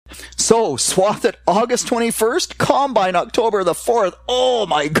So, swath it August 21st, combine October the 4th. Oh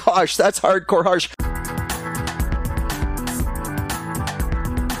my gosh, that's hardcore harsh.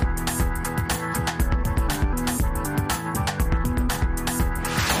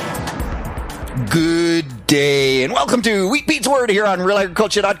 Good day, and welcome to Wheat Beats Word here on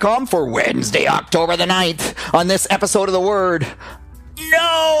RealAgriculture.com for Wednesday, October the 9th. On this episode of The Word,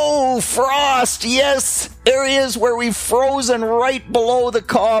 no frost. Yes, areas where we've frozen right below the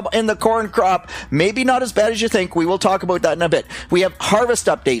cob in the corn crop. Maybe not as bad as you think. We will talk about that in a bit. We have harvest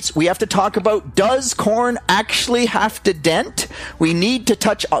updates. We have to talk about, does corn actually have to dent? We need to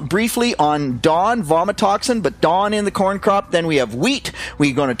touch briefly on dawn, vomitoxin, but dawn in the corn crop. Then we have wheat.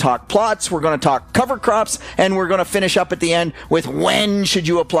 We're going to talk plots. We're going to talk cover crops. And we're going to finish up at the end with when should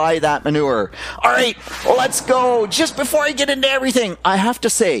you apply that manure. All right, let's go. Just before I get into everything, I have to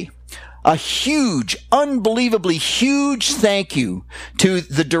say a huge, unbelievably huge thank you to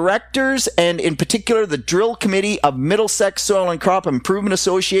the directors and in particular the drill committee of Middlesex Soil and Crop Improvement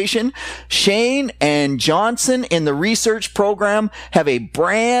Association. Shane and Johnson in the research program have a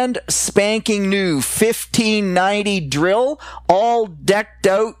brand spanking new 1590 drill, all decked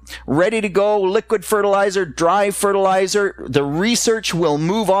out, ready to go, liquid fertilizer, dry fertilizer. The research will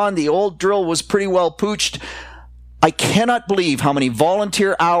move on. The old drill was pretty well pooched. I cannot believe how many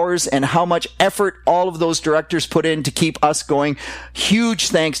volunteer hours and how much effort all of those directors put in to keep us going. Huge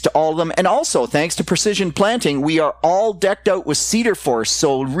thanks to all of them. And also thanks to Precision Planting. We are all decked out with Cedar Force.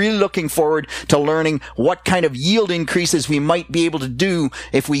 So really looking forward to learning what kind of yield increases we might be able to do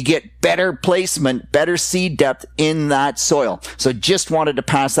if we get better placement, better seed depth in that soil. So just wanted to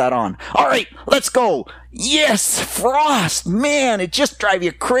pass that on. All right, let's go. Yes, frost. Man, it just drives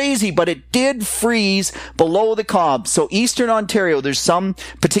you crazy, but it did freeze below the cob. So Eastern Ontario, there's some,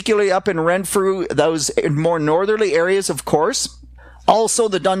 particularly up in Renfrew, those more northerly areas, of course. Also,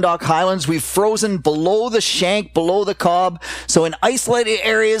 the Dundalk Highlands, we've frozen below the shank, below the cob. So in isolated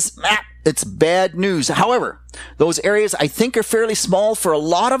areas, it's bad news. However, those areas I think are fairly small for a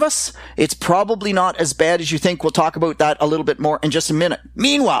lot of us. It's probably not as bad as you think. We'll talk about that a little bit more in just a minute.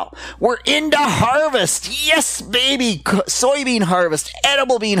 Meanwhile, we're into harvest. Yes, baby. Soybean harvest,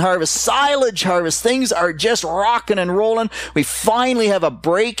 edible bean harvest, silage harvest. Things are just rocking and rolling. We finally have a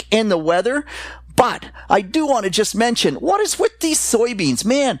break in the weather. But I do want to just mention, what is with these soybeans?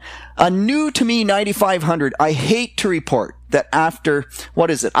 Man, a new to me 9500. I hate to report that after, since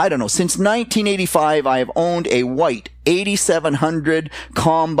 1985, I have owned a white 8700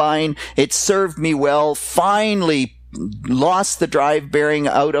 combine. It served me well. Finally lost the drive bearing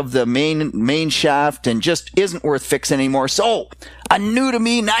out of the main shaft and just isn't worth fixing anymore. So, a new to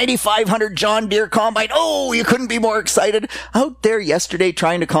me 9500 John Deere combine. Oh, you couldn't be more excited. Out there yesterday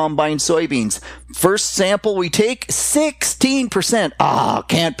trying to combine soybeans. First sample we take, 16%.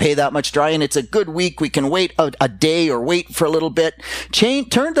 Can't pay that much drying. It's a good week. We can wait a day or wait for a little bit.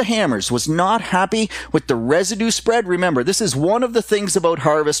 Turned the hammers. Was not happy with the residue spread. Remember, this is one of the things about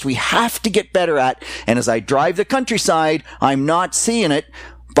harvest we have to get better at. And as I drive the countryside, I'm not seeing it.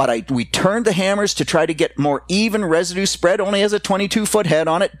 But we turned the hammers to try to get more even residue spread. Only has a 22-foot head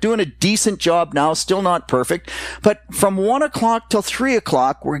on it. Doing a decent job now. Still not perfect. But from 1 o'clock till 3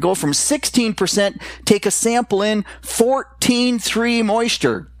 o'clock, we go from 16%, take a sample in, 14.3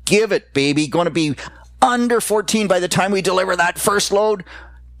 moisture. Give it, baby. Going to be under 14 by the time we deliver that first load.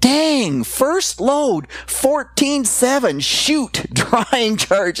 Dang, first load, 14.7, shoot, drying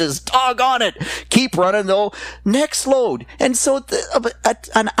charges, doggone it. Keep running though. Next load. And so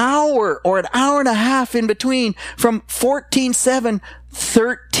an hour or an hour and a half in between from 14.7,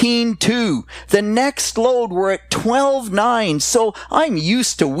 13.2. The next load we're at 12.9. So I'm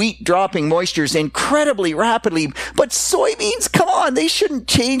used to wheat dropping moistures incredibly rapidly, but soybeans, come on, they shouldn't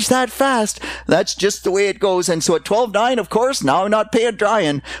change that fast. That's just the way it goes. And so at 12.9, of course, now I'm not paying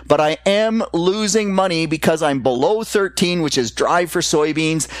drying, but I am losing money because I'm below 13, which is dry for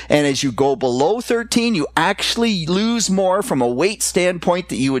soybeans. And as you go below 13, you actually lose more from a weight standpoint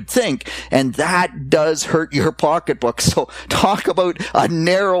that you would think. And that does hurt your pocketbook. So talk about a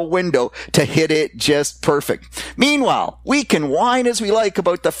narrow window to hit it just perfect. Meanwhile, we can whine as we like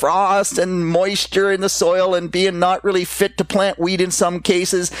about the frost and moisture in the soil and being not really fit to plant wheat in some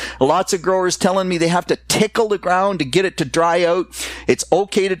cases. Lots of growers telling me they have to tickle the ground to get it to dry out. It's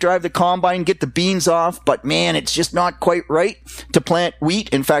okay to drive the combine, get the beans off, but man, it's just not quite right to plant wheat.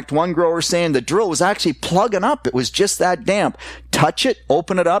 In fact, one grower saying the drill was actually plugging up. It was just that damp. Touch it,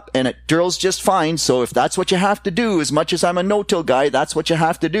 open it up, and it drills just fine. So if that's what you have to do, as much as I'm a no-till guy, that's what you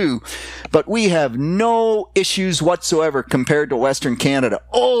have to do. But we have no issues whatsoever compared to Western Canada.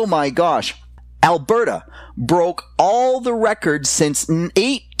 Oh my gosh. Alberta broke all the records since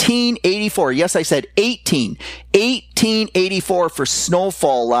 1884. Yes, I said 1884 for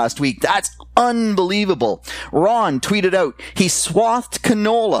snowfall last week. That's unbelievable. Ron tweeted out, he swathed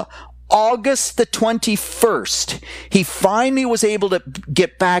canola August the 21st. He finally was able to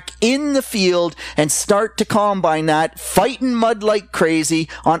get back in the field and start to combine that, fighting mud like crazy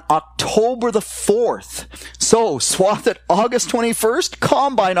on October the 4th. So, swath it August 21st,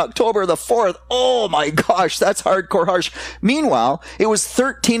 combine October the 4th. Oh my gosh, that's hardcore harsh. Meanwhile, it was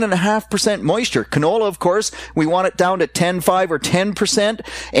 13.5% moisture. Canola, of course, we want it down to 10.5 or 10%.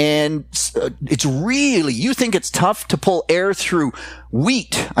 And it's really, you think it's tough to pull air through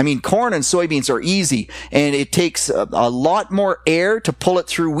wheat. I mean, corn and soybeans are easy, and it takes a lot more air to pull it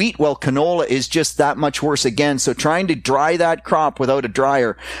through wheat. Well, canola is just that much worse again. So trying to dry that crop without a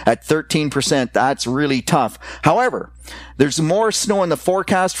dryer at 13%, that's really tough. However, there's more snow in the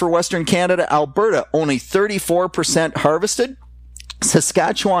forecast for Western Canada. Alberta, only 34% harvested.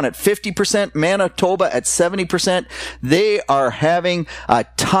 Saskatchewan at 50%, Manitoba at 70%. They are having a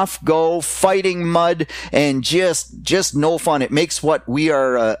tough go, fighting mud, and just no fun. It makes what we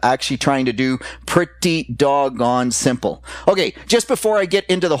are actually trying to do pretty doggone simple. Okay, just before I get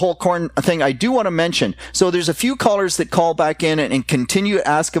into the whole corn thing, I do want to mention, so there's a few callers that call back in and continue to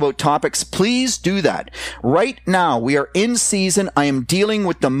ask about topics. Please do that. Right now, we are in season. I am dealing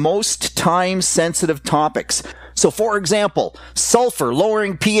with the most time-sensitive topics. So, for example, sulfur,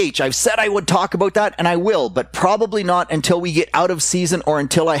 lowering pH. I've said I would talk about that, and I will, but probably not until we get out of season or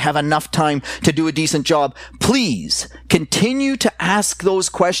until I have enough time to do a decent job. Please continue to ask those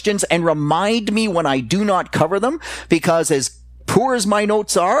questions and remind me when I do not cover them, because as poor as my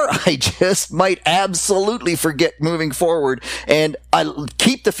notes are, I just might absolutely forget moving forward. And I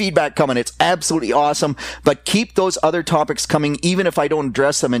keep the feedback coming. It's absolutely awesome. But keep those other topics coming, even if I don't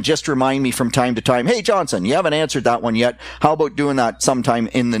address them, and just remind me from time to time, hey, Johnson, you haven't answered that one yet. How about doing that sometime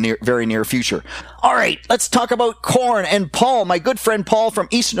in the very near future? All right, let's talk about corn. And Paul, my good friend Paul from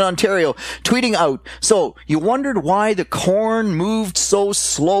Eastern Ontario, tweeting out, so you wondered why the corn moved so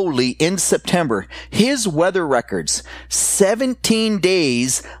slowly in September. His weather records, 17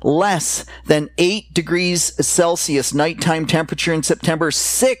 days less than 8 degrees Celsius nighttime temperature in September,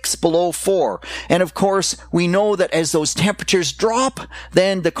 6 below 4. And of course, we know that as those temperatures drop,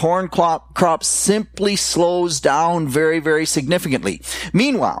 then the corn crop simply slows down very, very significantly.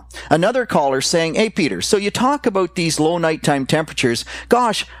 Meanwhile, another caller saying, hey, Peter, so you talk about these low nighttime temperatures.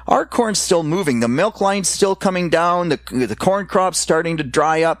 Gosh, our corn's still moving. The milk line's still coming down. The corn crop's starting to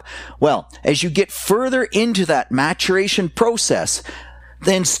dry up. Well, as you get further into that maturation process,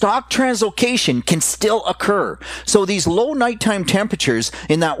 then stock translocation can still occur. So these low nighttime temperatures,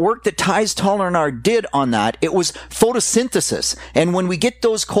 in that work that Ties Tollenaar did on that, it was photosynthesis. And when we get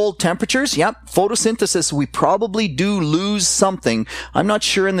those cold temperatures, photosynthesis, we probably do lose something. I'm not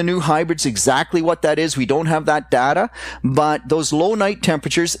sure in the new hybrids exactly what that is. We don't have that data. But those low night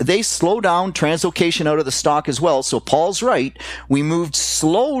temperatures, they slow down translocation out of the stock as well. So Paul's right. We moved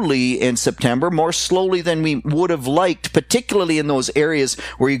slowly in September, more slowly than we would have liked, particularly in those areas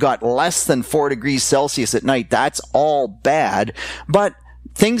where you got less than 4 degrees Celsius at night. That's all bad. But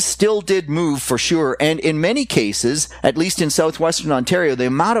things still did move for sure. And in many cases, at least in southwestern Ontario, the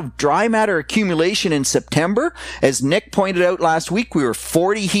amount of dry matter accumulation in September, as Nick pointed out last week, we were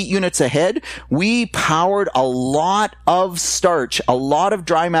 40 heat units ahead. We powered a lot of starch, a lot of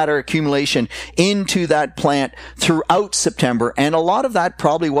dry matter accumulation into that plant throughout September. And a lot of that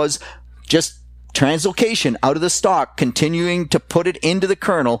probably was just translocation out of the stock, continuing to put it into the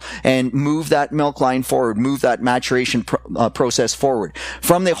kernel and move that milk line forward, move that maturation process forward.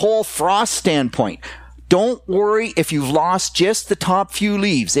 From the whole frost standpoint, don't worry if you've lost just the top few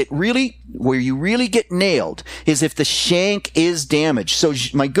leaves. Where you really get nailed is if the shank is damaged. So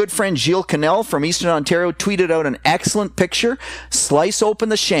my good friend Gilles Cannell from Eastern Ontario tweeted out an excellent picture. Slice open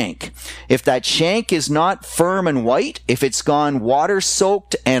the shank. If that shank is not firm and white, if it's gone water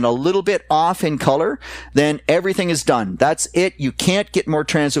soaked and a little bit off in color, then everything is done. That's it. You can't get more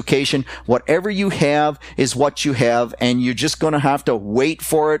translocation. Whatever you have is what you have, and you're just going to have to wait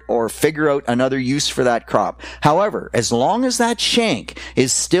for it or figure out another use for that crop. However, as long as that shank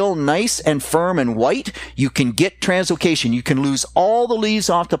is still nice and firm and white, you can get translocation. You can lose all the leaves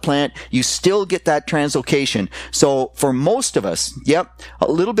off the plant. You still get that translocation. So for most of us,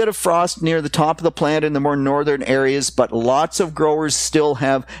 a little bit of frost near the top of the plant in the more northern areas, but lots of growers still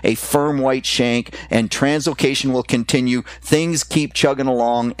have a firm white shank, and translocation will continue. Things keep chugging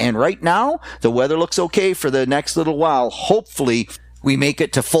along. And right now, the weather looks okay for the next little while. Hopefully, we make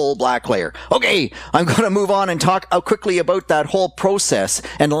it to full black layer. Okay, I'm going to move on and talk quickly about that whole process.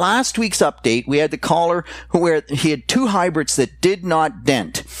 And last week's update, we had the caller where he had 2 hybrids that did not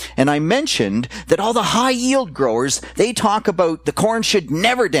dent. And I mentioned that all the high yield growers, they talk about the corn should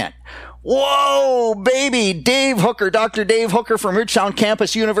never dent. Whoa, baby, Dave Hooker, Dr. Dave Hooker from Ridgetown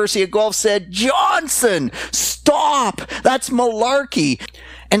Campus, University of Guelph said, Johnson, stop, that's malarkey.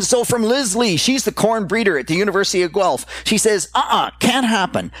 And so from Liz Lee, she's the corn breeder at the University of Guelph, she says, can't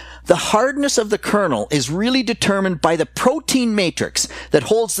happen. The hardness of the kernel is really determined by the protein matrix that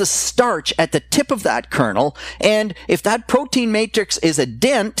holds the starch at the tip of that kernel. And if that protein matrix is a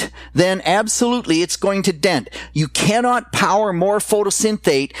dent, then absolutely it's going to dent. You cannot power more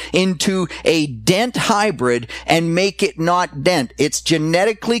photosynthate into a dent hybrid and make it not dent. It's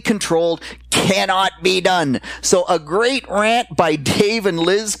genetically controlled. Cannot be done. So a great rant by Dave and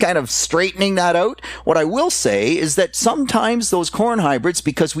Liz kind of straightening that out. What I will say is that sometimes those corn hybrids,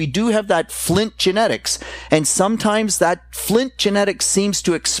 because we do have that Flint genetics, and sometimes that Flint genetics seems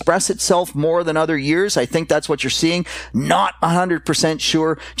to express itself more than other years. I think that's what you're seeing. Not 100%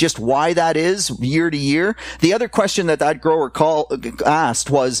 sure just why that is year to year. The other question that grower asked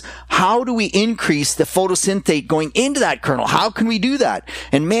was, how do we increase the photosynthate going into that kernel? How can we do that?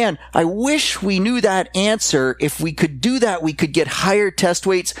 And man, I wish we knew that answer. If we could do that, we could get higher test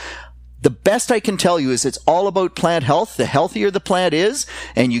weights. The best I can tell you is it's all about plant health. The healthier the plant is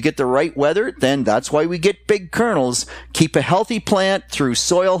and you get the right weather, then that's why we get big kernels. Keep a healthy plant through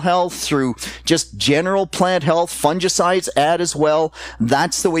soil health, through just general plant health. Fungicides add as well.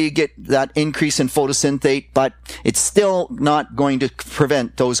 That's the way you get that increase in photosynthate, but it's still not going to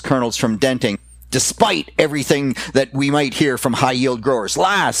prevent those kernels from denting, despite everything that we might hear from high-yield growers.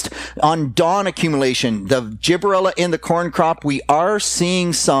 Last, on dawn accumulation, the gibberella in the corn crop, we are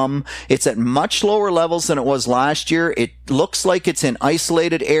seeing some. It's at much lower levels than it was last year. It looks like it's in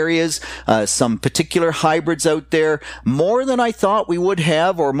isolated areas, some particular hybrids out there. More than I thought we would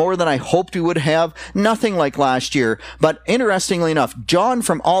have, or more than I hoped we would have. Nothing like last year. But interestingly enough, John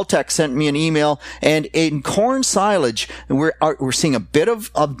from Alltech sent me an email, and in corn silage, we're seeing a bit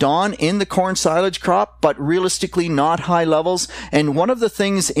of dawn in the corn silage crop, but realistically not high levels. And one of the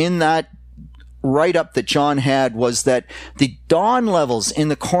things in that write-up that John had was that the dawn levels in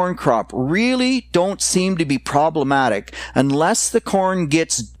the corn crop really don't seem to be problematic unless the corn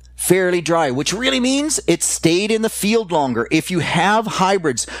gets fairly dry, which really means it stayed in the field longer. If you have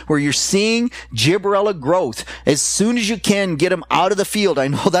hybrids where you're seeing gibberella growth, as soon as you can, get them out of the field. I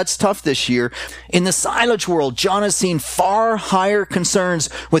know that's tough this year. In the silage world, John has seen far higher concerns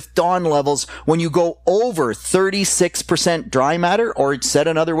with dawn levels when you go over 36% dry matter, or said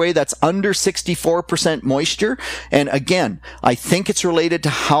another way, that's under 64% moisture. And again, I think it's related to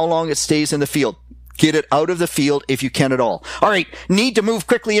how long it stays in the field. Get it out of the field if you can at all. All right, need to move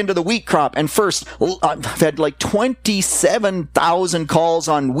quickly into the wheat crop. And first, I've had like 27,000 calls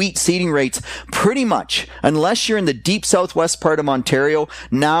on wheat seeding rates. Pretty much, unless you're in the deep southwest part of Ontario,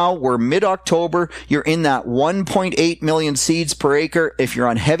 now we're mid-October, you're in that 1.8 million seeds per acre. If you're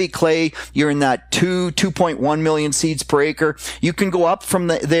on heavy clay, you're in that 2.1 million seeds per acre. You can go up from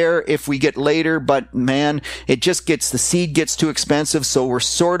there if we get later, but man, the seed gets too expensive, so we're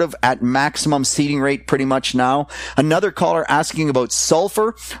sort of at maximum seeding rate pretty much now. Another caller asking about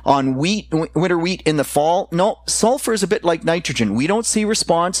sulfur on wheat, winter wheat in the fall. No, sulfur is a bit like nitrogen. We don't see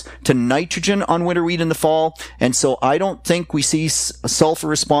response to nitrogen on winter wheat in the fall, and so I don't think we see a sulfur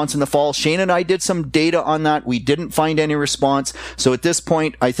response in the fall. Shane and I did some data on that. We didn't find any response. So at this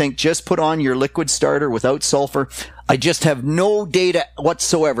point, I think just put on your liquid starter without sulfur. I just have no data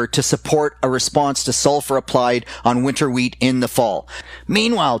whatsoever to support a response to sulfur applied on winter wheat in the fall.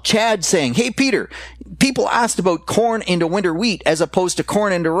 Meanwhile, Chad saying, hey Peter, people asked about corn into winter wheat as opposed to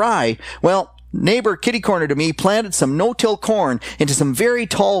corn into rye. Well, neighbor kitty corner to me planted some no-till corn into some very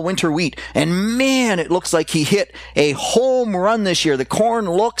tall winter wheat, and man, it looks like he hit a home run this year. The corn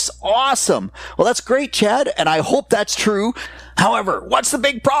looks awesome. Well, that's great, Chad, and I hope that's true. However, what's the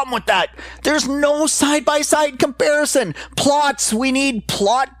big problem with that? There's no side-by-side comparison. Plots, we need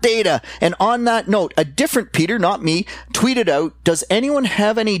plot data. And on that note, a different Peter, not me, tweeted out, does anyone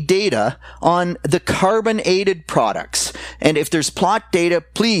have any data on the carbon-aided products? And if there's plot data,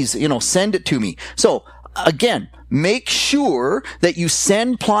 please, send it to me. So, again, make sure that you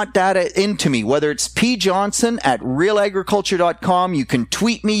send plot data into me, whether it's pjohnson@realagriculture.com. You can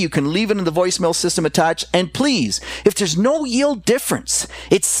tweet me. You can leave it in the voicemail system attached. And please, if there's no yield difference,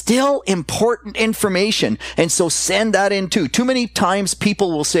 it's still important information. And so send that in too. Too many times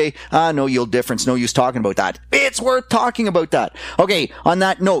people will say, no yield difference. No use talking about that. It's worth talking about that. Okay. On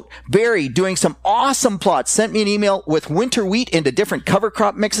that note, Barry doing some awesome plots sent me an email with winter wheat into different cover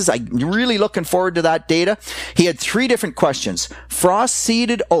crop mixes. I'm really looking forward to that data. He had 3 different questions. Frost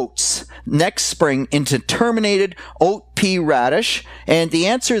seeded oats next spring into terminated oat pea radish. And the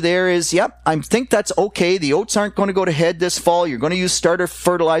answer there is, yep, I think that's okay. The oats aren't going to go to head this fall. You're going to use starter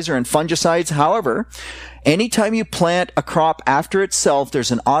fertilizer and fungicides. However, anytime you plant a crop after itself,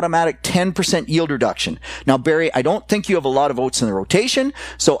 there's an automatic 10% yield reduction. Now, Barry, I don't think you have a lot of oats in the rotation,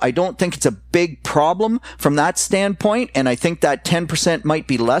 so I don't think it's a big problem from that standpoint, and I think that 10% might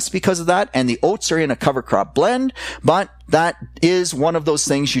be less because of that, and the oats are in a cover crop blend, but that is one of those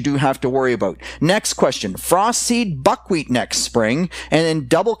things you do have to worry about. Next question. Frost seed buckwheat next spring and then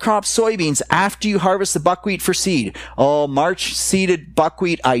double crop soybeans after you harvest the buckwheat for seed. Oh, March seeded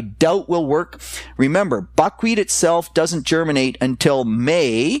buckwheat I doubt will work. Remember, buckwheat itself doesn't germinate until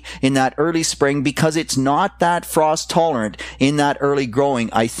May in that early spring because it's not that frost tolerant in that early growing.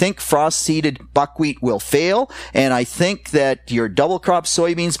 I think frost seeded buckwheat will fail, and I think that your double crop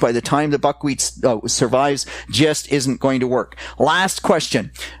soybeans by the time the buckwheat survives just isn't going to work. Last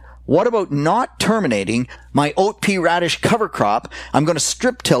question. What about not terminating my oat pea radish cover crop? I'm going to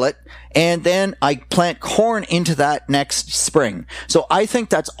strip till it, and then I plant corn into that next spring. So I think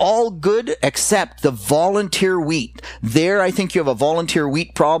that's all good except the volunteer wheat. There, I think you have a volunteer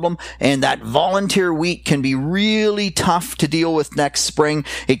wheat problem, and that volunteer wheat can be really tough to deal with next spring.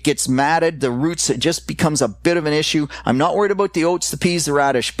 It gets matted, the roots, it just becomes a bit of an issue. I'm not worried about the oats, the peas, the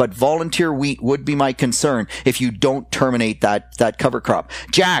radish, but volunteer wheat would be my concern if you don't terminate that cover crop.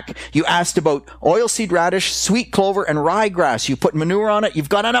 Jack, you asked about oilseed radish, sweet clover, and ryegrass. You put manure on it, you've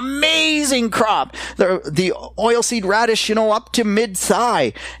got an amazing crop. The oilseed radish, up to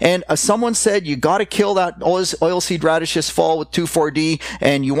mid-thigh. And someone said you got to kill that oilseed radish this fall with 2,4-D,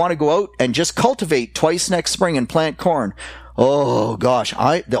 and you want to go out and just cultivate twice next spring and plant corn. Oh gosh,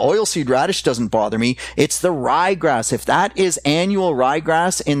 the oilseed radish doesn't bother me. It's the ryegrass. If that is annual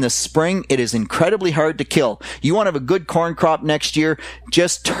ryegrass in the spring, it is incredibly hard to kill. You want to have a good corn crop next year,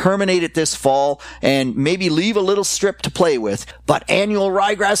 just terminate it this fall and maybe leave a little strip to play with. But annual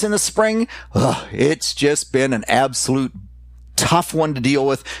ryegrass in the spring, it's just been an absolute tough one to deal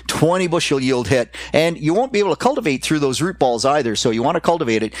with. 20 bushel yield hit, and you won't be able to cultivate through those root balls either. So you want to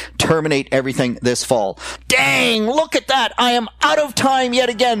cultivate it, terminate everything this fall. Dang, look at that. I am out of time yet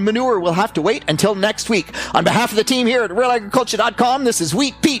again. Manure will have to wait until next week. On behalf of the team here at realagriculture.com, this is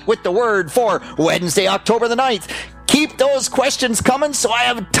Wheat Pete with the word for Wednesday, October the 9th. Keep those questions coming so I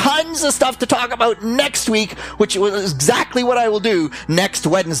have tons of stuff to talk about next week, which is exactly what I will do next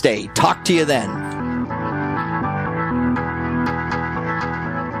Wednesday. Talk to you then.